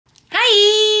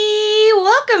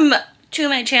welcome to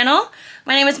my channel.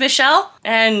 My name is Michelle,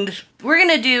 and we're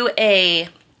gonna do a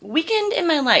weekend in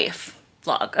my life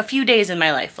vlog, a few days in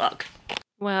my life vlog.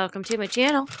 Welcome to my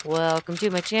channel. Welcome to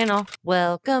my channel.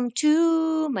 Welcome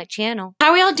to my channel. How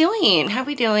are we all doing? How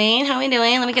we doing? How we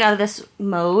doing? Let me get out of this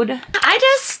mode. I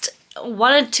just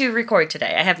wanted to record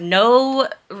today. I have no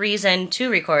reason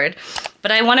to record,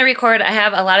 but I want to record. I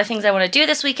have a lot of things I want to do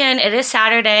this weekend. It is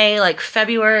Saturday, like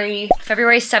February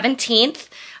 17th.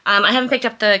 I haven't picked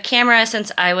up the camera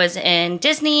since I was in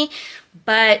Disney,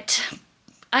 but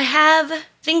I have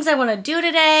things I want to do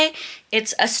today.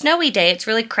 It's a snowy day. It's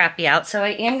really crappy out, so I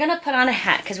am going to put on a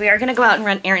hat because we are going to go out and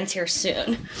run errands here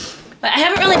soon. But I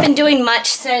haven't really been doing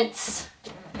much since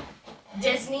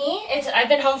Disney. I've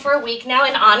been home for a week now,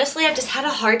 and honestly, I've just had a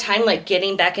hard time like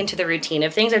getting back into the routine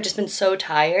of things. I've just been so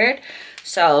tired.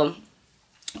 So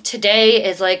today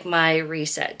is like my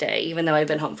reset day, even though I've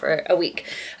been home for a week.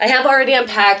 I have already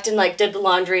unpacked and like did the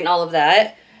laundry and all of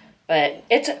that, but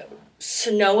it's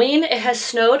snowing. It has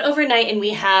snowed overnight, and we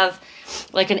have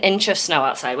like an inch of snow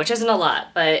outside, which isn't a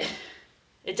lot, but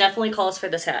it definitely calls for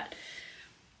this hat.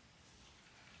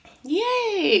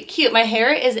 Yay, cute. My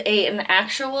hair is an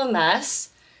actual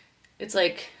mess. It's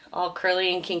like all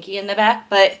curly and kinky in the back,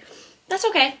 but that's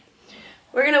okay.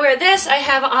 We're gonna wear this. I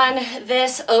have on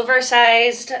this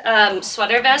oversized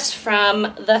sweater vest from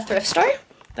the thrift store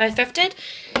that I thrifted.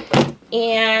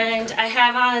 And I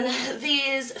have on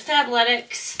these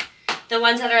Fabletics, the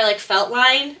ones that are like felt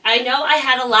line. I know I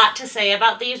had a lot to say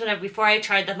about these before I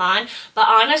tried them on, but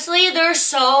honestly, they're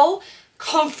so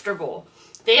comfortable.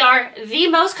 They are the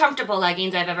most comfortable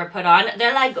leggings I've ever put on.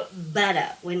 They're like butter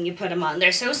when you put them on.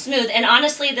 They're so smooth. And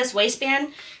honestly, this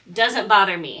waistband doesn't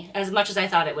bother me as much as I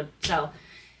thought it would. So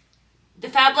the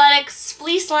Fabletics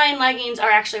fleece line leggings are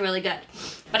actually really good.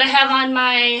 But I have on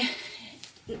my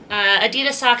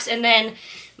Adidas socks and then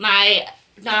my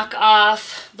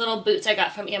knockoff little boots I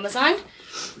got from Amazon.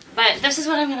 But this is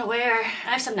what I'm gonna wear. I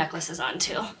have some necklaces on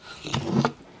too.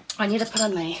 I need to put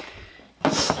on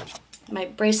my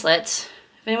bracelets.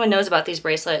 If anyone knows about these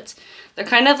bracelets, they're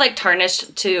kind of like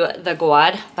tarnished to the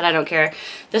gouache, but I don't care.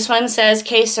 This one says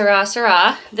Que Sera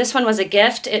Sera. This one was a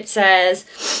gift. It says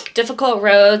difficult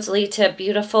roads lead to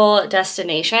beautiful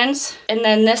destinations. And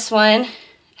then this one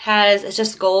it's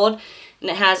just gold,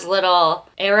 and it has little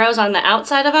arrows on the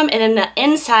outside of them. And in the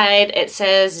inside, it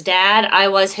says, Dad, I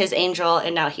was his angel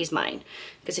and now he's mine.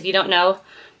 Because if you don't know,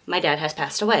 my dad has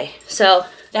passed away. So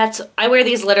I wear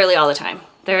these literally all the time.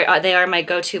 They are my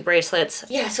go-to bracelets.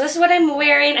 Yeah, so this is what I'm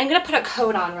wearing. I'm gonna put a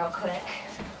coat on real quick.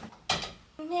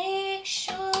 Make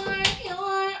sure you're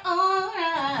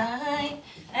alright.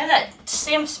 I have that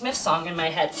Sam Smith song in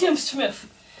my head. Sam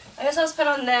Smith. I guess I'll just put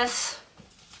on this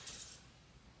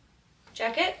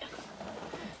jacket.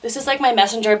 This is like my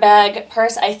messenger bag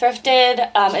purse I thrifted.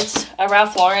 It's a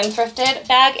Ralph Lauren thrifted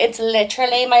bag. It's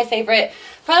literally my favorite,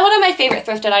 probably one of my favorite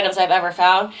thrifted items I've ever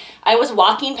found. I was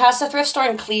walking past a thrift store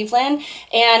in Cleveland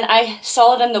and I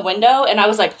saw it in the window and I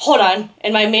was like, hold on.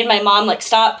 And I made my mom like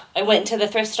stop. I went into the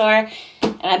thrift store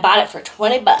and I bought it for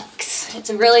 20 bucks. It's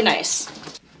really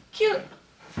nice. Cute.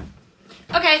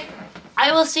 Okay,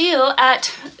 I will see you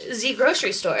at the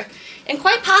grocery store and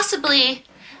quite possibly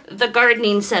the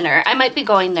gardening center. I might be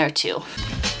going there too.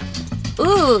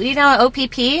 Ooh, you know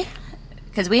OPP?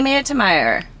 Because we made it to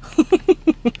Meyer.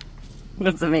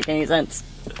 Doesn't make any sense.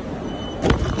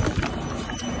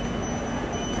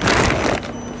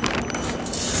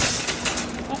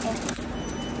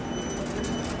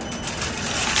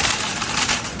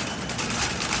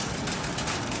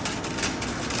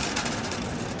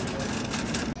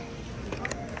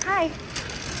 Hi.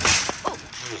 Oh,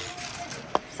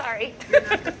 sorry.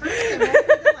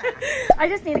 I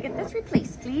just need to get this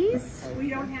replaced, please. We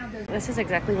don't have this. This is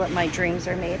exactly what my dreams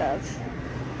are made of.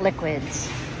 Liquids.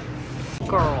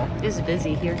 Girl is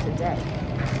busy here today.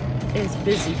 Is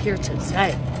busy here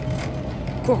today.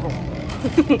 Girl.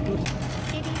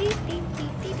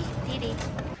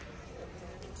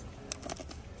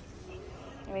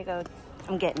 There we go.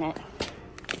 I'm getting it.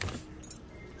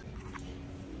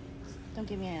 Don't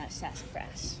give me any of that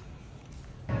sassafras.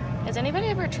 Has anybody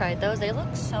ever tried those? They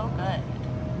look so good.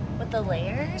 With the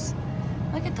layers.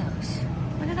 Look at those.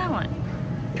 Look at that one.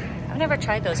 I've never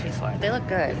tried those before. They look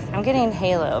good. I'm getting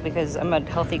Halo because I'm a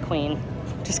healthy queen.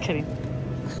 Just kidding.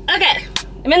 Okay,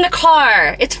 I'm in the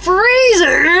car. It's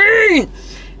freezing.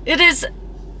 It is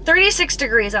 36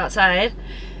 degrees outside.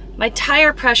 My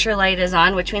tire pressure light is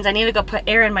on, which means I need to go put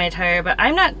air in my tire, but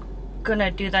I'm not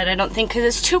gonna do that, I don't think, because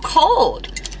it's too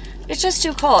cold. It's just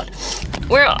too cold.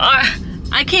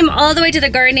 I came all the way to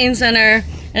the gardening center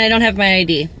and I don't have my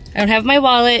ID. I don't have my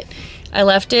wallet. I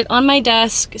left it on my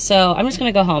desk, so I'm just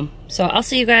gonna go home. So I'll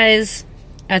see you guys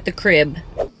at the crib.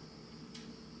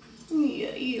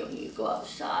 Yeah, you don't need to go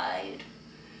outside.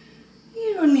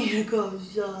 You don't need to go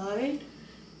outside.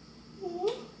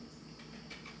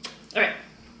 Alright.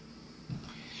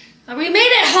 We made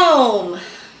it home.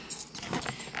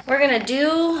 We're gonna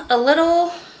do a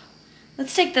little,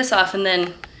 let's take this off and then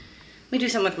let me do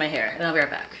something with my hair and I'll be right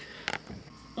back.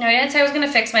 No, I didn't say I was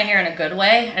gonna fix my hair in a good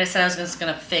way. I just said I was just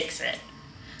gonna fix it.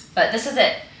 But this is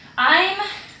it.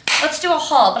 Let's do a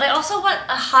haul, but I also want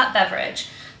a hot beverage.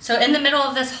 So in the middle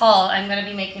of this haul, I'm gonna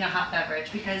be making a hot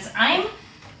beverage because I'm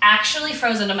actually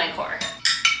frozen to my core.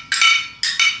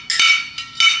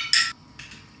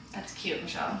 That's cute,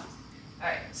 Michelle. All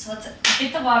right, so let's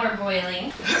get the water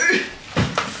boiling.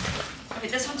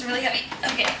 Wait, this one's really heavy.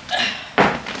 Okay.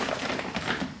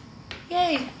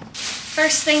 Yay.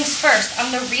 First things first,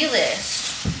 I'm the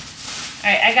realist.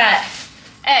 All right, I got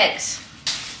eggs,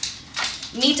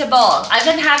 meatball. I've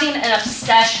been having an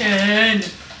obsession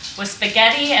with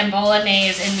spaghetti and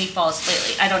bolognese and meatballs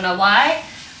lately. I don't know why,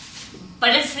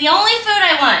 but it's the only food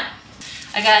I want.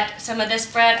 I got some of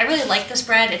this bread. I really like this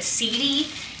bread. It's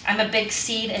seedy. I'm a big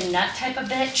seed and nut type of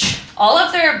bitch. All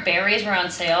of their berries were on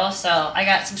sale, so I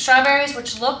got some strawberries,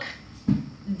 which look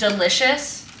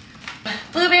delicious.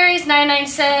 Blueberries,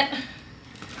 99¢.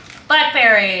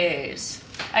 Blackberries.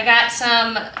 I got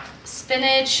some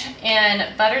spinach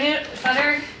and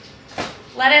butter,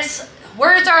 lettuce.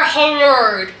 Words are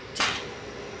hard.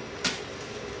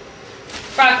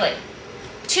 Broccoli.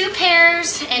 2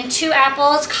 pears and 2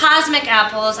 apples, cosmic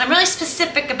apples. I'm really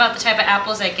specific about the type of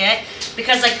apples I get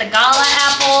because like the gala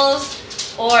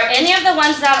apples or any of the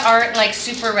ones that aren't like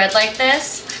super red like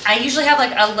this, I usually have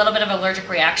like a little bit of allergic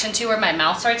reaction to where my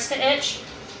mouth starts to itch.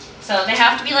 So they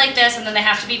have to be like this and then they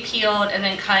have to be peeled and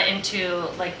then cut into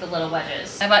like the little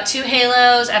wedges. I bought 2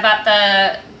 halos. I bought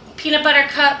the peanut butter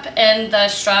cup and the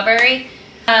strawberry.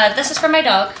 This is for my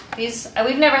dog. These,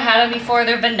 we've never had them before.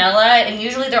 They're vanilla and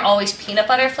usually they're always peanut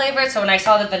butter flavored. So when I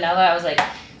saw the vanilla, I was like,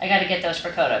 I gotta get those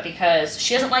for Coda because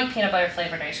she doesn't like peanut butter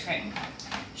flavored ice cream.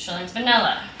 She likes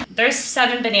vanilla. There's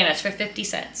 7 bananas for 50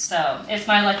 cents. So it's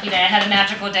my lucky day. I had a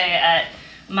magical day at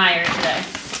Meijer today.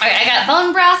 All right, I got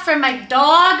bone broth for my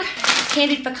dog,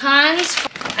 candied pecans.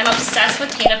 I'm obsessed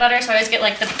with peanut butter, so I always get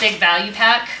like the big value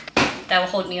pack that will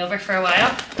hold me over for a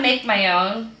while. Make my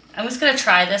own. I'm just gonna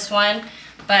try this one,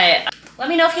 but let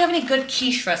me know if you have any good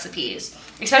quiche recipes,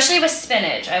 especially with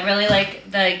spinach. I really like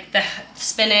the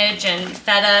spinach and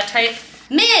feta type.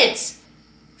 Mids!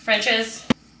 French's.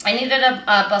 I needed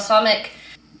a balsamic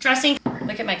dressing.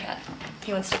 Look at my cat.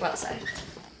 He wants to go outside.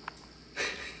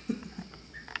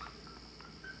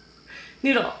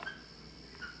 Noodle.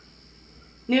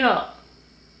 Noodle.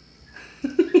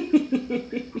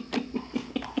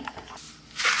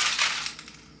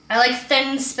 I like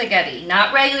thin spaghetti,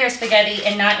 not regular spaghetti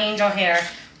and not angel hair,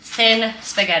 thin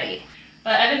spaghetti.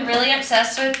 But I've been really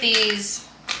obsessed with these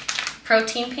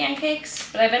protein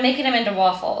pancakes, but I've been making them into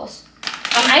waffles.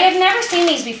 I had never seen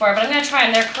these before, but I'm gonna try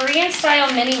them. They're Korean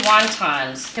style mini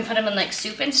wontons. You can put them in like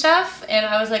soup and stuff, and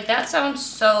I was like, that sounds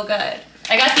so good.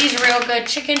 I got these real good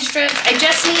chicken strips. I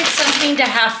just need something to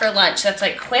have for lunch that's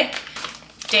like quick.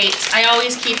 Dates. I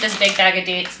always keep this big bag of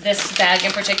dates, this bag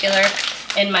in particular,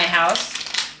 in my house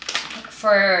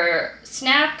for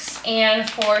snacks and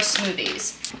for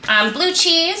smoothies. Blue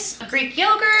cheese, Greek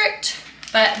yogurt,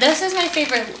 but this is my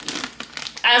favorite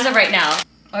as of right now.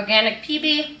 Organic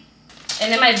PB.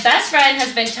 And then my best friend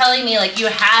has been telling me, like, you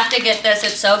have to get this,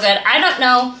 it's so good. I don't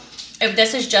know if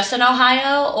this is just in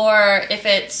Ohio or if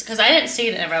it's, because I didn't see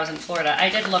it whenever I was in Florida. I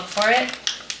did look for it,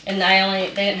 and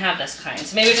they didn't have this kind.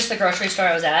 So maybe just the grocery store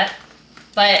I was at.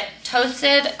 But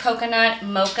toasted coconut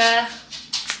mocha,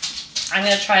 I'm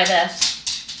gonna try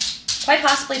this, quite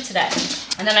possibly today.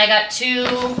 And then I got 2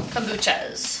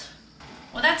 kombuchas.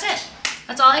 Well, that's it.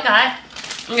 That's all I got.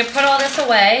 I'm gonna put all this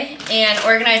away and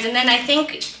organize, and then I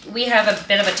think we have a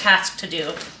bit of a task to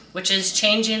do, which is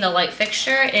changing the light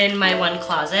fixture in my one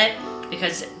closet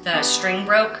because the string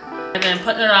broke. I've been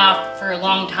putting it off for a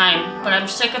long time, but I'm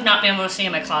sick of not being able to see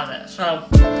in my closet, so.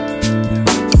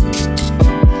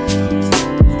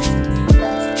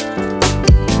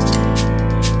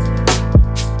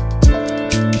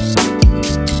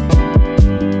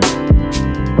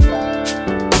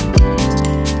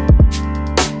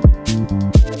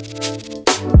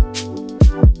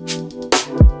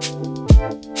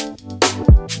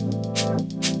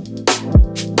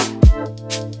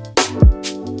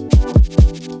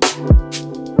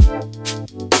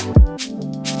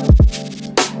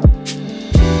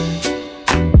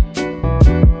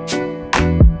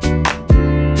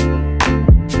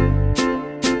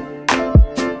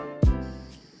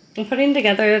 I'm putting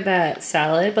together that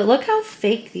salad, but look how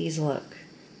fake these look.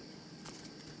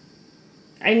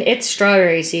 It's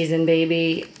strawberry season,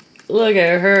 baby. Look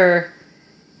at her.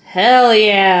 Hell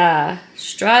yeah.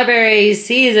 Strawberry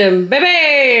season,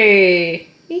 baby.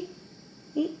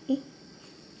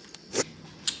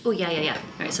 Oh, yeah. All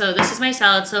right, so this is my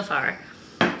salad so far.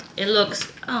 It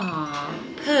looks, aw,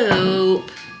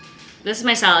 poop. This is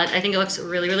my salad. I think it looks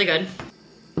really, really good.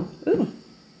 Ooh,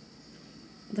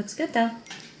 looks good though.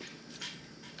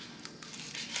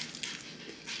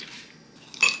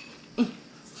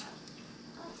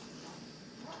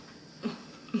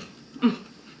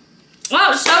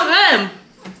 Wow, it's so good.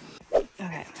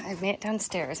 Okay, I've made it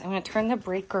downstairs. I'm gonna turn the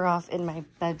breaker off in my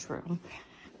bedroom.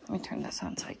 Let me turn this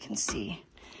on so I can see.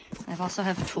 I also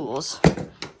have tools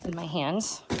in my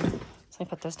hands. So let me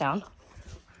put this down.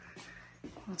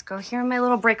 Let's go here in my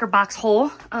little breaker box hole.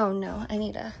 Oh no, I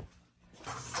need a...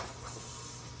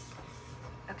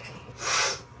 Okay.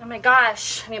 Oh my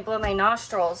gosh, I need to blow my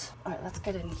nostrils. All right, let's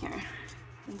get in here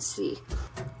and see.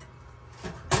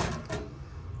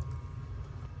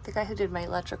 The guy who did my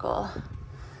electrical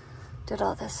did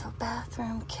all this. So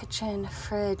bathroom, kitchen,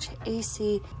 fridge,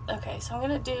 AC. Okay, so I'm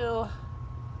gonna do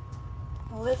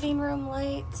living room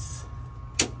lights.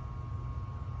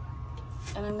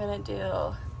 And I'm gonna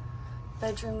do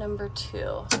bedroom number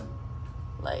 2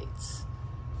 lights.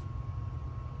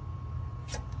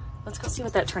 Let's go see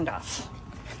what that turned off.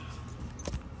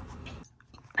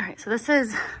 All right, so this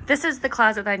is the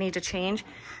closet that I need to change.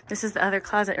 This is the other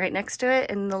closet right next to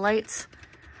it, and the lights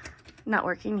not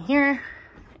working here,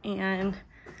 and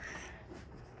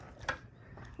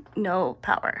no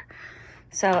power.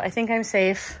 So I think I'm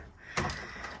safe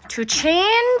to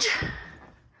change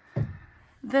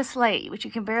this light, which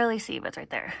you can barely see, but it's right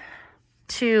there,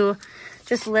 to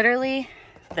just literally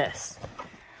this.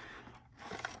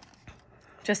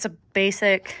 Just a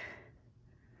basic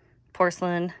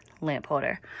porcelain lamp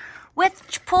holder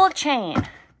with pull chain.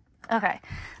 Okay,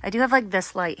 I do have like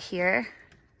this light here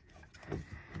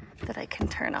that I can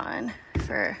turn on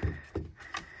for,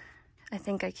 I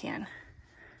think I can.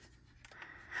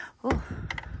 Oh,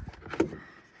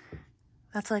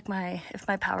 that's like if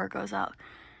my power goes out,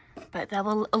 but that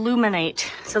will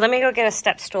illuminate. So let me go get a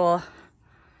step stool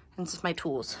and some of my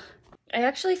tools. I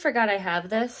actually forgot I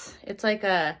have this. It's like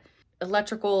a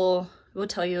electrical, it will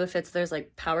tell you if there's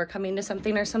like power coming to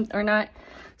something or not.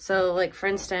 So like for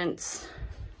instance,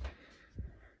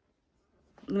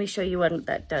 let me show you what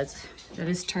that does. That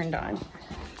is turned on.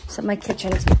 So my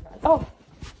kitchen's, oh,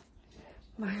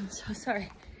 I'm so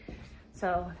sorry.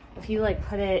 So if you like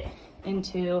put it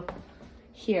into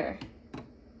here,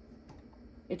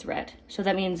 it's red. So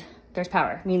that means there's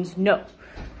power, means no.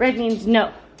 Red means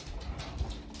no.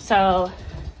 So,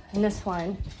 and this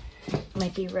one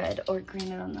might be red or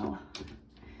green, I don't know.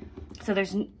 So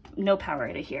there's no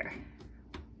power to here.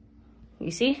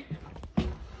 You see?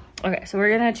 Okay, so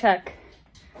we're gonna check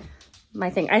my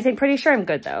thing. Pretty sure I'm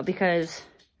good though, because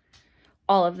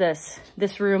all of this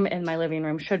room and my living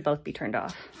room should both be turned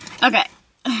off. Okay,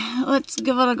 let's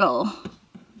give it a go.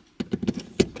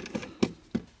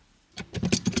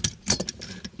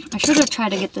 I should have tried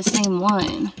to get the same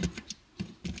one.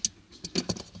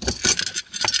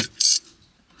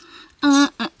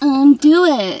 Undo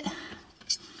it.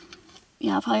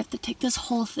 Yeah, I'll probably have to take this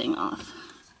whole thing off.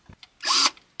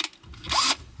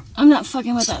 I'm not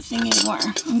fucking with that thing anymore.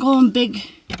 I'm going big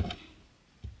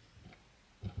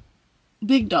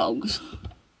dogs.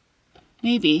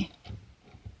 Maybe.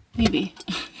 Maybe.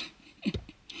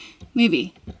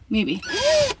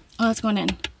 Oh, that's going in.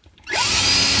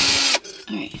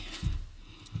 Alright.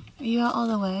 Are you out all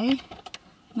the way?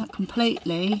 Not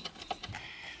completely.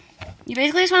 You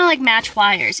basically just want to like match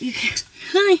wires. You can,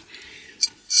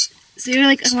 so you're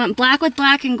like, I want black with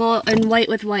black and gold and white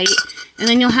with white. And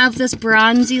then you'll have this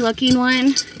bronzy looking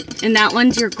one, and that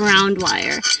one's your ground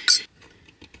wire.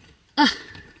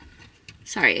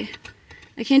 Sorry.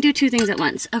 I can't do 2 things at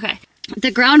once. Okay. The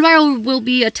ground wire will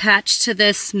be attached to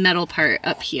this metal part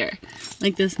up here.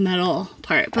 Like this metal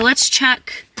part. But let's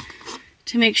check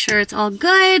to make sure it's all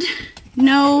good.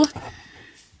 No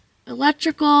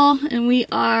electrical, and we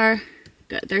are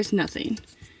good. There's nothing.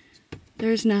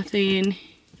 There's nothing.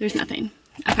 There's nothing.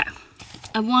 Okay.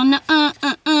 I wanna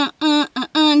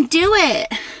undo it.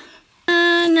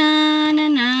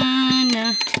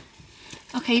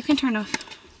 Okay, you can turn off.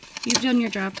 You've done your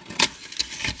job.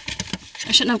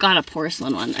 I shouldn't have got a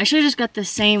porcelain one. I should have just got the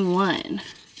same one.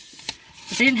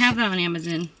 But they didn't have that on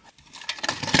Amazon.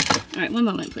 Alright, one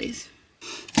moment, please.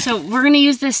 So we're gonna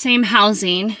use this same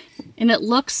housing, and it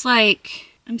looks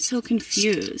like, I'm so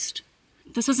confused.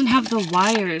 This doesn't have the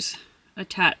wires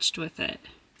attached with it.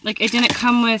 Like, it didn't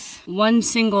come with one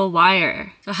single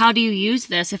wire. So how do you use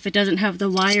this if it doesn't have the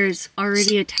wires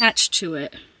already attached to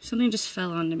it? Something just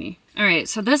fell onto me. All right,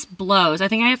 so this blows. I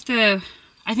think I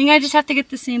just have to get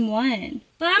the same one.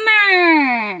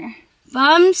 Bummer.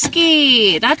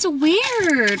 Bumski. That's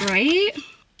weird, right?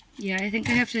 Yeah, I think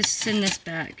I have to send this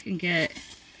back and get...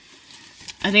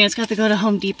 I think it's got to go to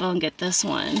Home Depot and get this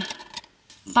one.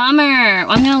 Bummer.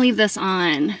 Well, I'm going to leave this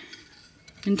on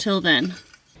until then.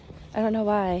 I don't know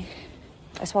why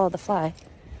I swallowed the fly.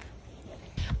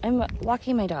 I'm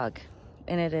walking my dog,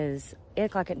 and it is 8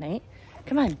 o'clock at night.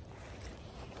 Come on.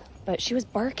 But she was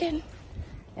barking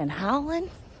and howling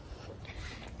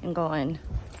and going,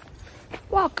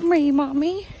 walk me,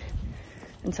 mommy.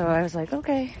 And so I was like,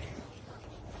 okay.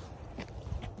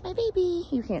 My baby.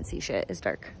 You can't see shit. It's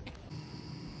dark.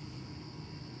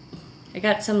 I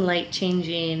got some light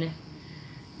changing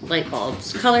light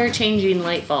bulbs. Color changing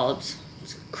light bulbs.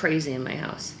 It's crazy in my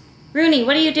house. Rooney,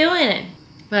 what are you doing?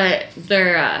 But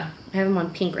they're, I have them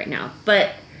on pink right now.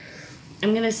 But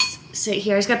I'm gonna sit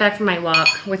here. I just got back from my walk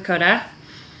with Coda.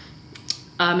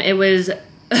 It was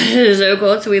so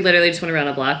cold, so we literally just went around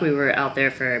a block. We were out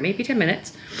there for maybe 10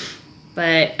 minutes.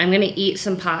 But I'm gonna eat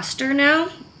some pasta now.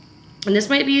 And this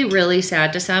might be really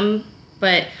sad to some,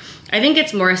 but I think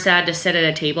it's more sad to sit at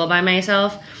a table by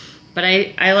myself. But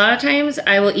I a lot of times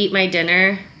I will eat my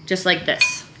dinner just like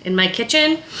this, in my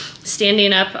kitchen,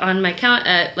 standing up on my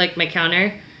my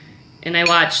counter, and I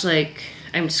watch, like,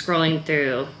 I'm scrolling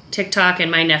through TikTok, and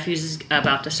my nephew's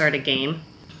about to start a game.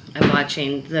 I'm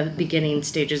watching the beginning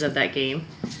stages of that game,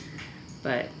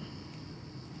 but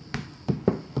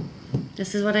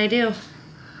this is what I do.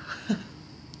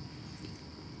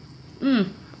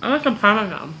 I want some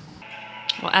Parmesan.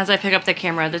 Well, as I pick up the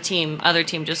camera, the other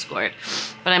team just scored.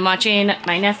 But I'm watching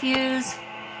my nephew's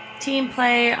team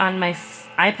play on my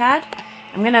iPad.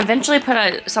 I'm gonna eventually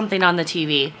put something on the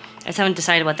TV. I just haven't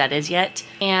decided what that is yet.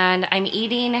 And I'm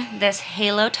eating this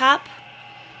Halo Top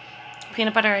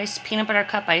peanut butter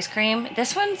cup ice cream.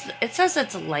 This one's, it says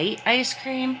it's light ice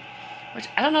cream, which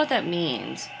I don't know what that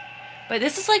means. But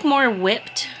this is like more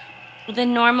whipped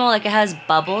than normal. Like, it has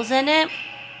bubbles in it.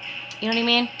 You know what I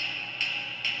mean?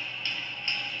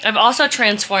 I've also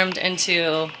transformed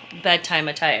into bedtime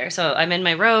attire. So I'm in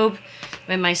my robe,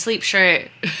 I'm in my sleep shirt,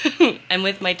 I'm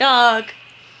with my dog,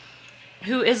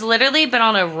 who is literally been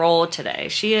on a roll today.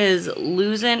 She is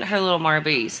losing her little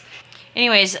marbies.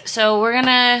 Anyways, so we're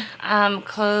gonna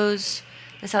close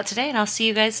this out today, and I'll see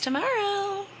you guys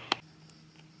tomorrow.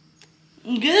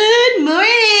 Good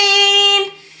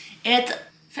morning! It's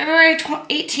February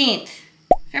 18th.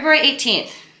 February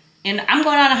 18th. And I'm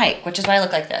going on a hike, which is why I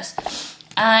look like this.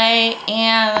 I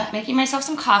am making myself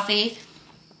some coffee.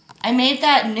 I made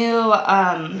that new,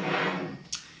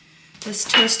 this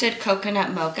toasted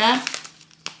coconut mocha.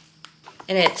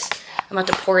 And I'm about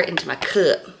to pour it into my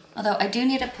cup. Although I do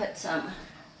need to put some,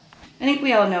 I think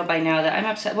we all know by now that I'm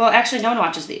obsessed. Well, actually, no one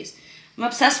watches these. I'm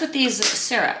obsessed with these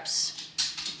syrups.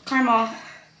 Caramel,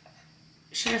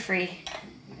 sugar-free.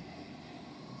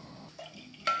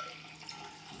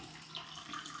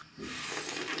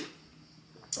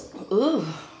 Ooh.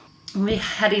 I'm gonna be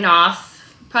heading off,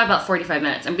 probably about 45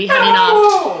 minutes. I'm gonna be heading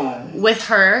off with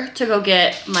her to go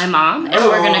get my mom, and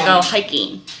we're gonna go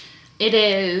hiking. It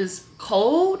is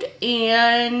cold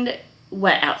and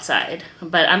wet outside,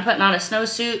 but I'm putting on a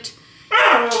snowsuit,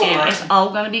 and it's all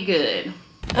gonna be good.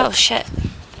 Oh shit.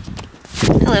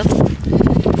 Hello.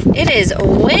 It is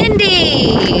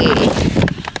windy.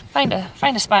 Find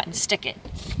a spot and stick it.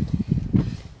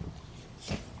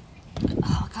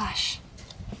 Oh gosh.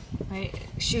 My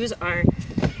shoes are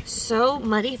so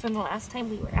muddy from the last time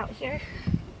we were out here.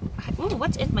 Ooh,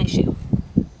 what's in my shoe?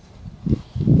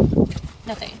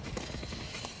 Nothing.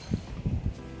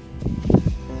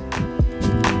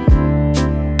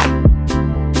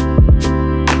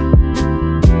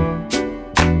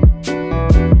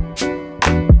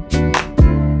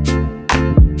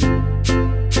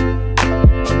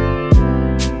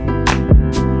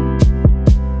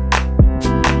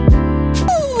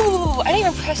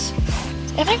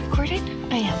 Am I recording?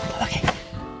 I am. Okay.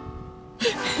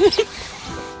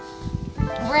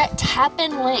 We're at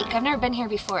Tappan Lake. I've never been here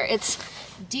before. We're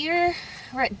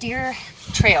at Deer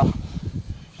Trail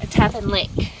at Tappan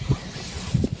Lake.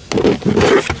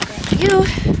 You,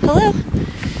 hello.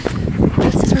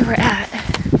 This is where we're at.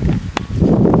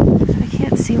 I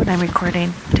can't see when I'm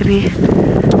recording, to be.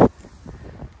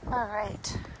 All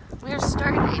right, we're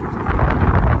starting.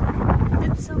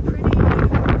 It's so pretty.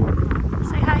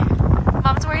 Say hi.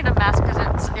 Mom's wearing a mask because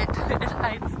it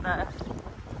hides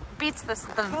beats the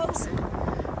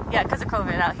yeah, because of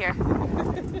COVID out here.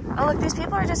 Oh, look, these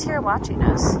people are just here watching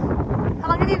us. How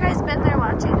long have you guys been there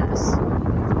watching us?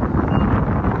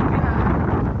 Yeah.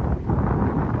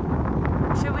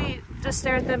 Should we just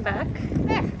stare at them back?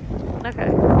 Yeah. Okay.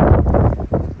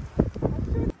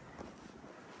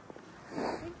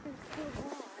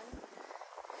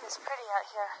 It's pretty out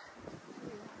here.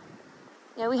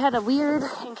 Yeah, we had a weird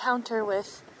encounter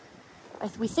with,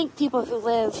 we think, people who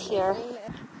live here.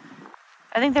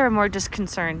 I think they were more just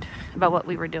concerned about what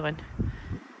we were doing.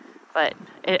 But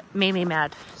it made me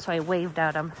mad, so I waved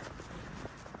at them.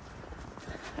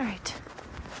 All right.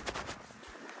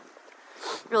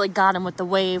 Really got him with the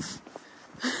wave.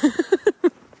 How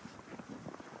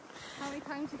many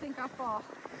times do you think I'll fall?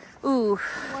 Ooh.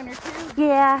 1 or 2?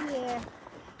 Yeah. Yeah.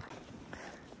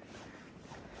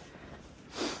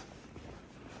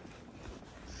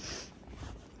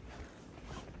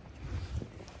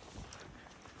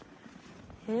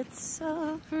 It's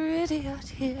so pretty out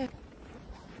here.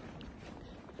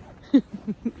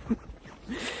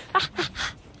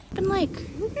 Open lake.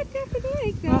 Look at that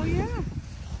lake, oh yeah.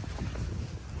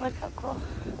 Look how cool.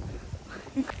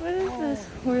 What is this?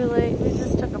 We're late. We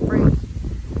just took a break.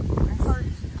 My heart's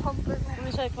pumping.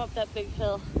 We tried to come up that big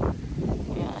hill.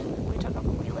 And we took a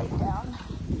we laid down.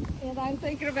 And I'm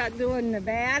thinking about doing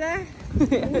Nevada.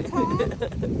 Utah.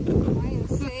 Am I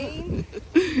insane?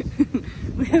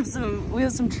 We have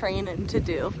some training to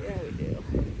do. Yeah, we do.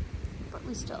 But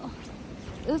we still.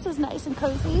 This is nice and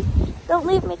cozy. Don't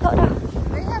leave me, Coda.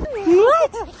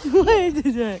 What? What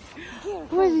is that?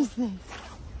 What is this?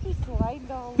 He's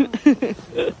sliding all over.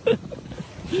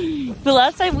 The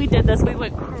last time we did this, we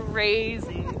went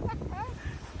crazy.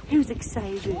 He was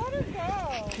excited. Let her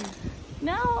go.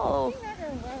 No. She's not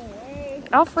gonna run away.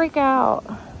 I'll freak out.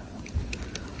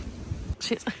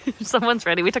 Someone's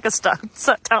ready. We took a stop.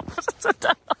 Sit down.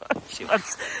 She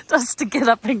wants us to get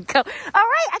up and go. All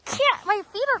right, I can't. My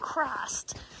feet are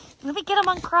crossed. Let me get them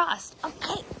uncrossed.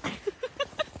 Okay.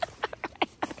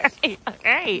 All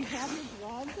right. You have your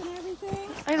gloves and everything?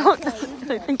 I don't Okay,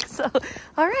 know. I think so.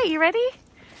 All right, you ready?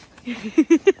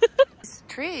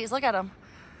 Trees, look at them.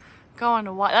 Going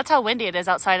to wild. That's how windy it is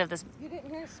outside of this. You didn't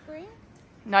hear a scream?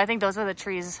 No, I think those are the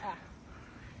trees. Ah.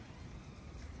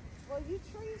 Well, you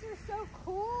trees are so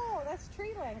cool. That's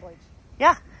tree language.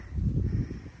 Yeah.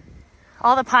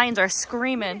 All the pines are You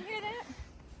screaming. didn't hear that?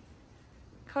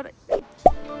 Coda.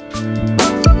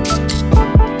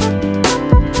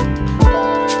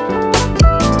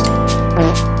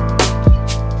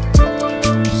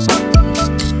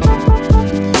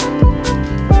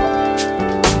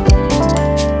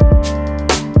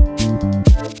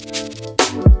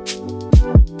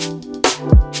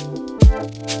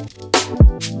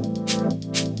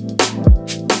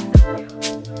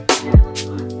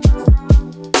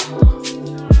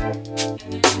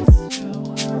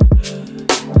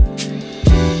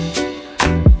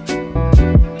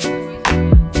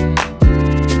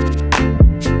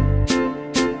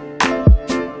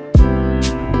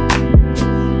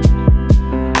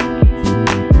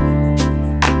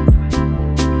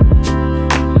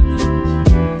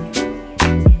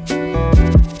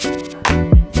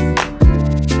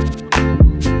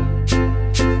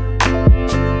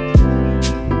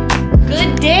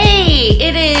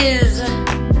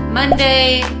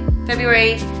 Monday,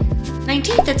 February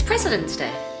 19th, it's President's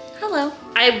Day. Hello.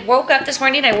 I woke up this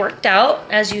morning, I worked out.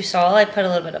 As you saw, I put a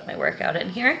little bit of my workout in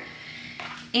here.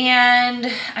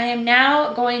 And I am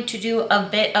now going to do a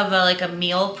bit of a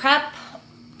meal prep,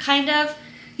 kind of.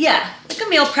 Yeah, like a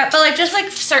meal prep, but just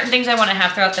certain things I want to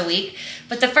have throughout the week.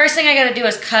 But the first thing I gotta do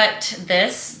is cut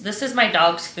this. This is my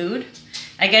dog's food.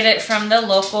 I get it from the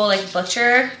local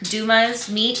butcher, Dumas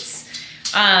Meats.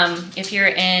 If you're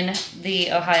in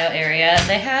the Ohio area,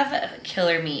 they have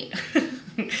killer meat.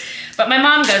 But my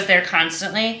mom goes there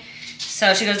constantly.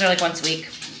 So she goes there once a week.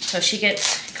 So she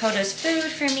gets Coda's food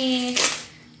for me.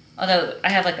 Although I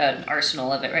have an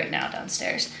arsenal of it right now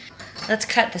downstairs. Let's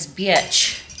cut this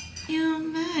bitch. You're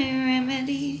my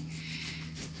remedy.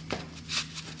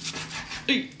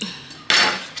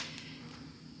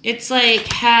 It's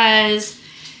has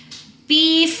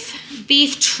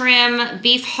beef trim,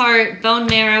 beef heart, bone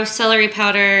marrow, celery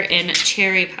powder, and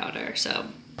cherry powder. So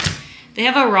they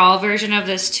have a raw version of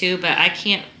this too, but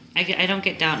I don't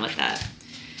get down with that.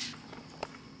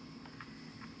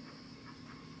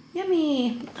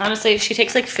 Yummy. Honestly, she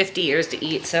takes 50 years to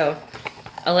eat, so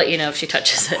I'll let you know if she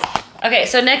touches it. Okay,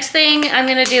 so next thing I'm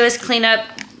gonna do is clean up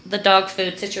the dog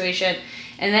food situation.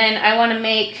 And then I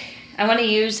wanna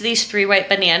use these 3 white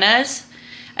bananas.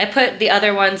 I put the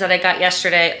other ones that I got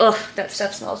yesterday. Ugh, that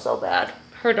stuff smells so bad.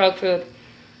 Her dog food.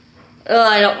 Ugh,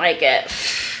 I don't like it.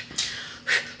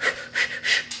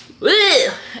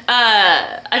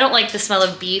 I don't like the smell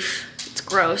of beef. It's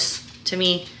gross to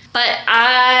me. But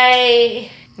I'm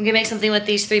gonna make something with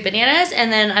these 3 bananas,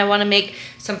 and then I wanna make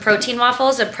some protein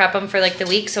waffles and prep them for like the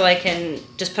week so I can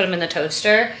just put them in the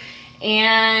toaster.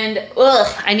 And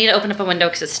I need to open up a window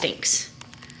because it stinks.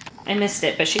 I missed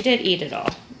it, but she did eat it all.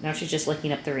 Now she's just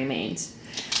licking up the remains.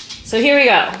 So here we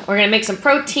go. We're gonna make some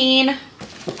protein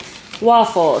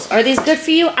waffles. Are these good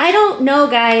for you? I don't know,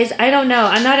 guys. I don't know.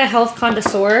 I'm not a health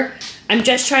connoisseur. I'm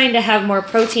just trying to have more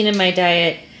protein in my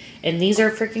diet, and these are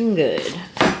freaking good.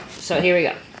 So here we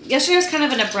go. Yesterday was kind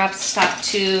of an abrupt stop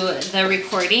to the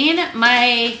recording.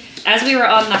 As we were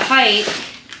on the hike,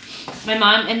 my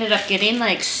mom ended up getting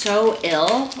like so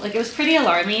ill. Like it was pretty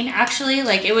alarming actually.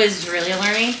 Like it was really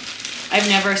alarming. I've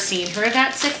never seen her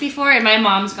that sick before, and my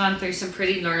mom's gone through some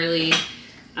pretty gnarly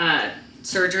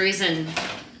surgeries and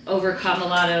overcome a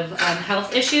lot of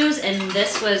health issues, and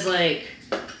this was like,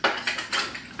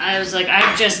 I was like,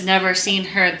 I've just never seen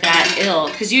her that ill,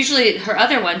 because usually her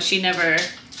other one, she never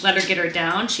let her get her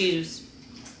down. She's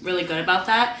really good about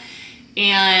that,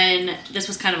 and this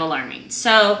was kind of alarming.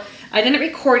 So I didn't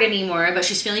record anymore, but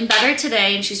she's feeling better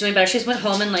today, and she's doing better. She's went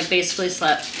home and like basically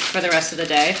slept for the rest of the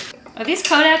day. Are these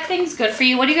Kodak things good for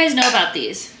you? What do you guys know about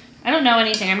these? I don't know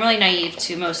anything. I'm really naive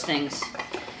to most things.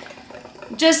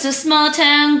 Just a small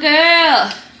town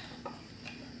girl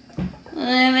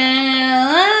living in a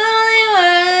lonely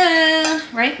world,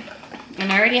 right?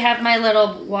 And I already have my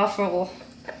little waffle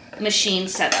machine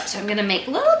set up, so I'm gonna make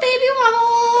little baby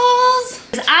waffles.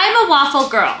 'Cause I'm a waffle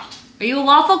girl. Are you a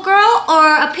waffle girl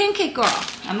or a pancake girl?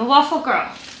 I'm a waffle girl.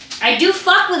 I do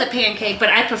fuck with a pancake, but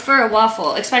I prefer a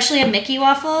waffle, especially a Mickey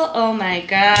waffle. Oh my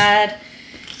God.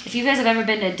 If you guys have ever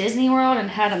been to Disney World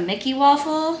and had a Mickey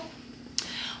waffle,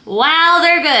 wow,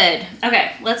 they're good.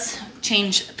 Okay, let's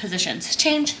change positions.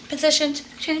 Change positions,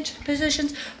 change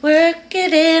positions. Work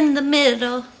it in the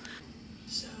middle.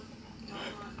 So, on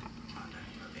conduct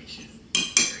probation,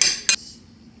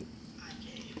 I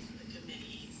gave the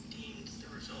committee deemed the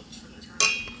results from the trial.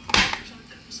 Present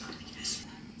them beside the case.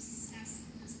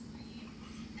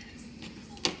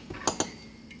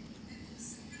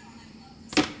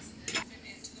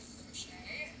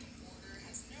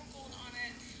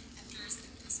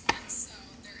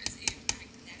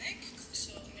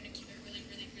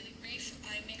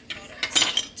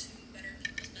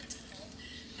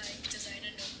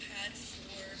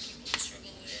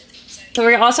 So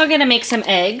we're also gonna make some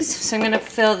eggs. So I'm gonna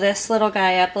fill this little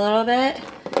guy up a little bit.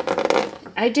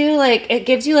 I do like, it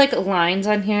gives you like lines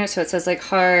on here, so it says like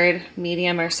hard,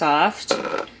 medium, or soft.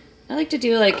 I like to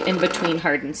do like in between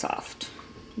hard and soft.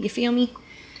 You feel me?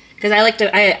 Because I like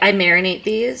to, I marinate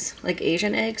these like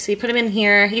Asian eggs. So you put them in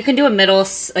here. You can do a middle,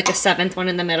 like a 7th one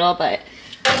in the middle, but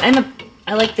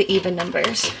I like the even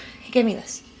numbers. Hey, give me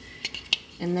this.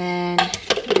 And then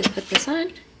you just put this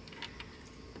on.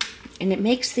 And it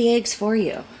makes the eggs for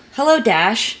you. Hello,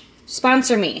 Dash.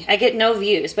 Sponsor me. I get no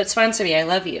views, but sponsor me. I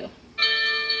love you.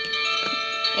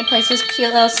 It plays this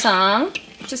cute little song.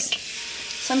 Just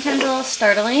sometimes a little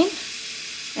startling.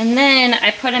 And then I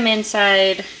put them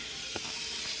inside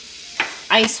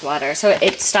ice water so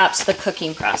it stops the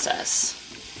cooking process.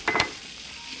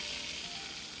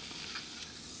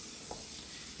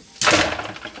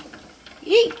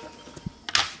 Yay!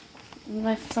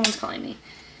 Someone's calling me.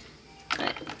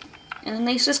 But, and then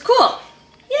they just cool.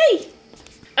 Yay!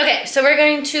 Okay, so we're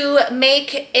going to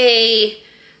make a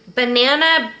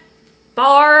banana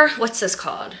bar. What's this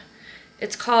called?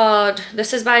 It's called,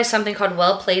 this is by something called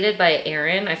Well Plated by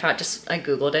Erin. I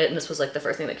Googled it and this was like the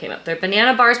first thing that came up. They're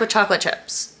banana bars with chocolate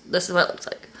chips. This is what it looks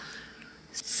like.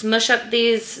 Smush up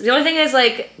these. The only thing is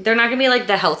like, they're not gonna be like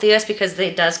the healthiest because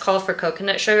it does call for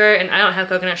coconut sugar, and I don't have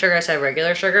coconut sugar, I just have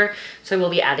regular sugar. So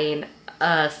we'll be adding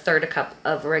 1/3 cup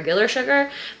of regular sugar.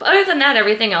 But other than that,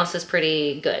 everything else is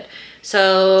pretty good.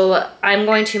 So I'm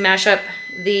going to mash up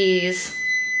these.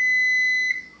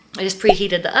 I just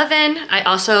preheated the oven. I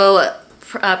also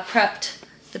prepped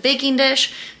the baking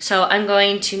dish. So I'm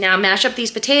going to now mash up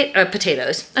these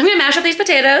potatoes. I'm gonna mash up these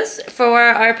potatoes for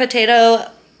our potato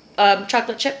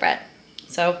chocolate chip bread.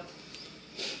 So,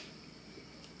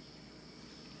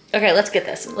 okay, let's get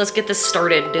this. Let's get this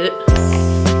started, dude.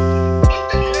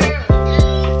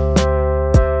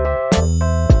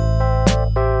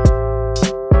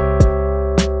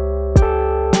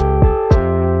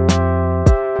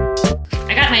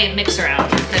 I got my mixer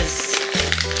out because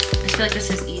I feel like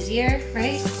this is easier,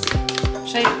 right?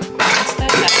 Should I mix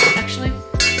that actually?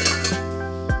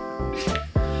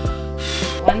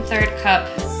 1/3 cup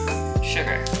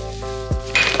sugar,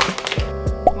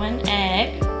 1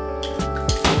 egg,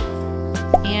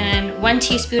 and 1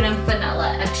 teaspoon of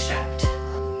vanilla extract.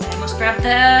 grab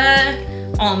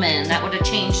the almond. That would have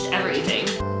changed everything.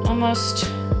 Almost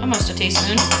a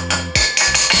teaspoon.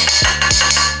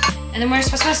 And then we're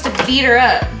supposed to beat her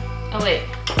up. Oh wait,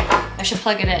 I should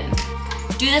plug it in.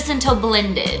 Do this until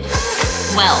blended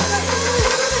well.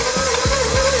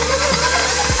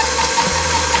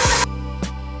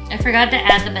 I forgot to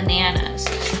add the bananas.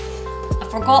 I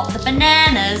forgot the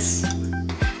bananas.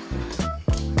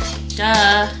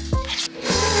 Duh.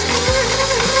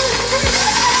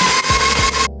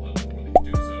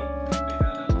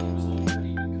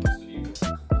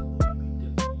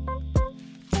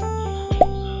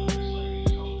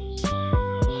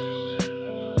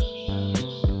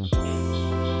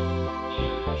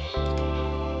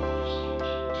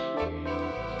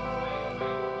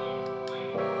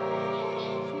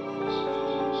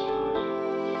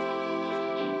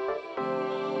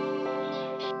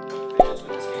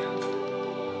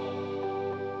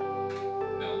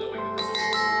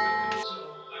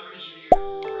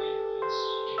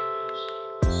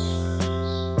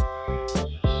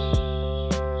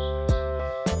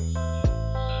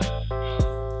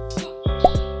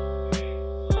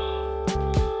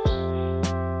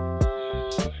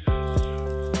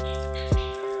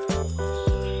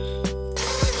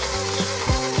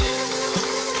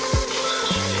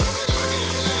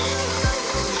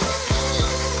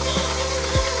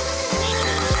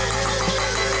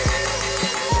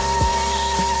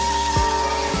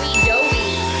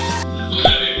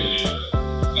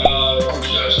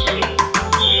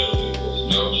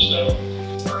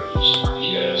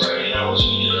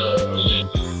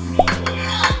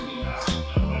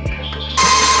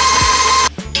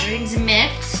 Everything's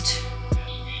mixed.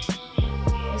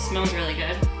 It smells really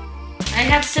good. I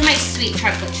have semi-sweet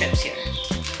chocolate chips here.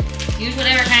 Use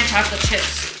whatever kind of chocolate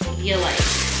chips you like.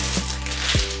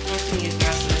 I'm just gonna use the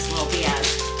rest of this little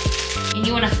biatch. And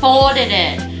you wanna fold it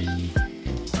in.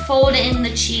 Fold in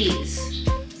the cheese.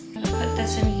 I'm gonna put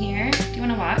this in here. Do you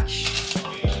wanna watch?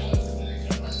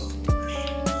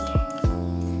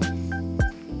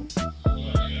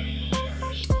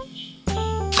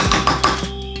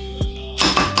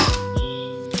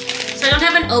 So I don't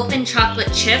have an open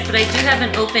chocolate chip, but I do have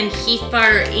an open Heath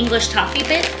Bar English toffee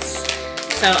bits.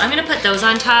 So I'm gonna put those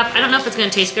on top. I don't know if it's gonna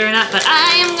taste good or not, but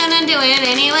I am gonna do it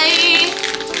anyway.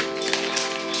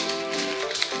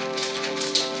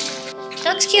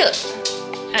 That looks cute.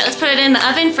 All right, let's put it in the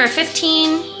oven for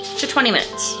 15 to 20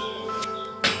 minutes.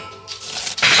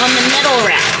 On the middle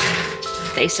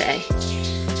rack, they say.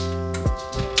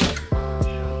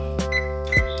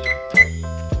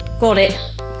 Got it.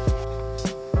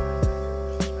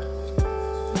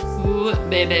 Ooh,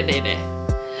 baby, baby.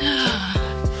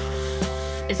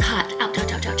 It's hot. Ouch,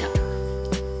 ouch, ouch, ouch, ouch.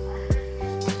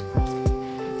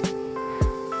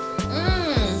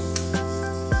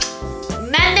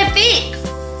 Magnifique!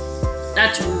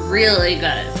 That's really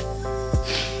good.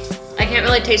 I can't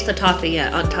really taste the toffee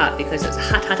yet on top because it's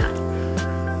hot, hot, hot.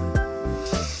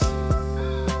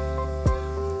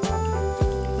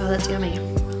 Oh, that's yummy.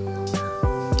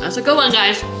 That's a good one,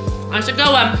 guys. That's a good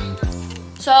one.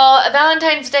 So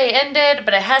Valentine's Day ended,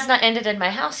 but it has not ended in my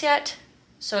house yet.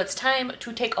 So it's time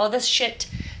to take all this shit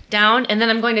down, and then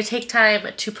I'm going to take time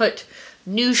to put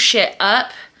new shit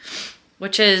up,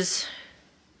 which is,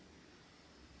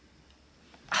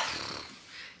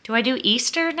 do I do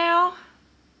Easter now?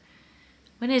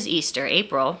 When is Easter?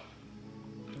 April.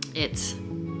 It's,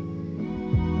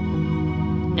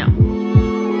 no.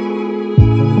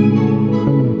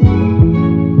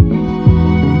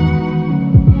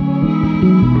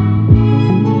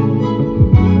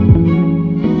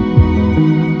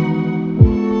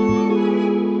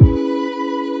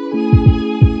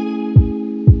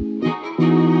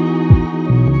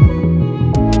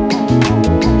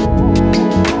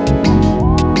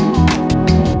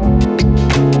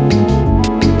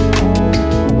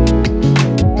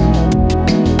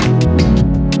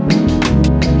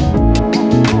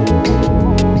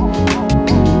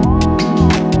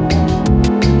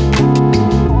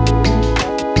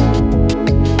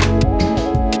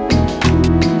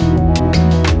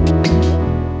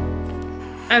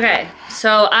 Okay,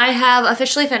 so I have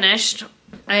officially finished.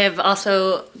 I have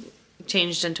also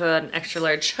changed into an extra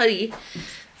large hoodie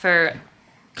for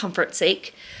comfort's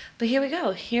sake. But here we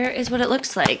go. Here is what it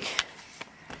looks like.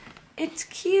 It's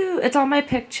cute. It's all my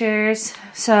pictures.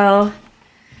 So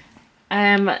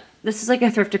this is like a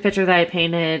thrifted picture that I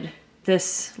painted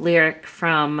this lyric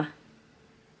from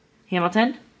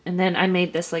Hamilton. And then I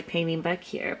made this like painting back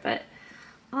here. But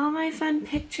all my fun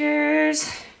pictures.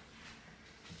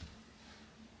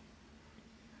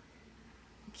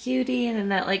 Cutie, and then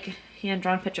that like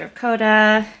hand-drawn picture of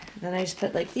Coda. Then I just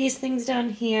put like these things down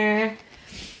here.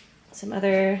 Some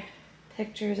other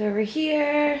pictures over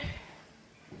here.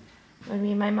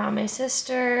 Me, my mom, my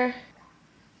sister.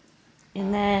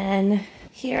 And then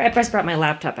here, I just brought my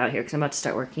laptop out here because I'm about to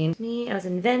start working. Me, I was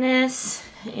in Venice.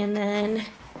 And then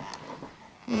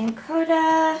me and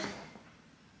Coda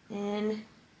in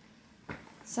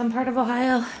some part of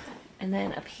Ohio. And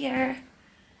then up here,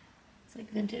 it's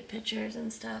like vintage pictures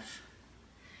and stuff.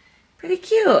 Pretty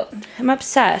cute. I'm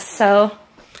obsessed. So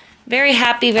very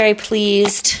happy, very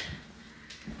pleased.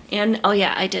 And oh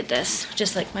yeah, I did this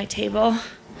just like my table.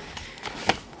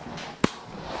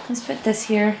 Let's put this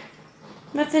here.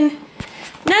 Nothing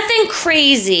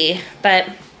crazy, but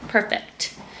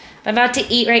perfect. I'm about to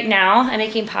eat right now. I'm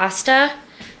making pasta.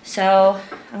 So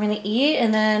I'm gonna eat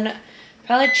and then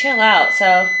probably chill out.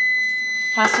 So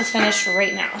pasta's finished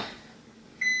right now.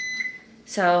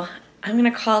 So I'm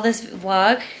gonna call this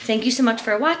vlog. Thank you so much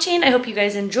for watching. I hope you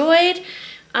guys enjoyed.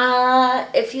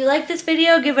 If you like this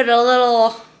video, give it a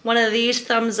little one of these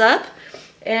thumbs up.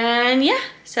 And yeah,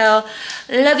 so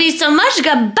love you so much.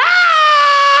 Goodbye.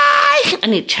 I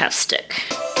need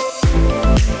chapstick.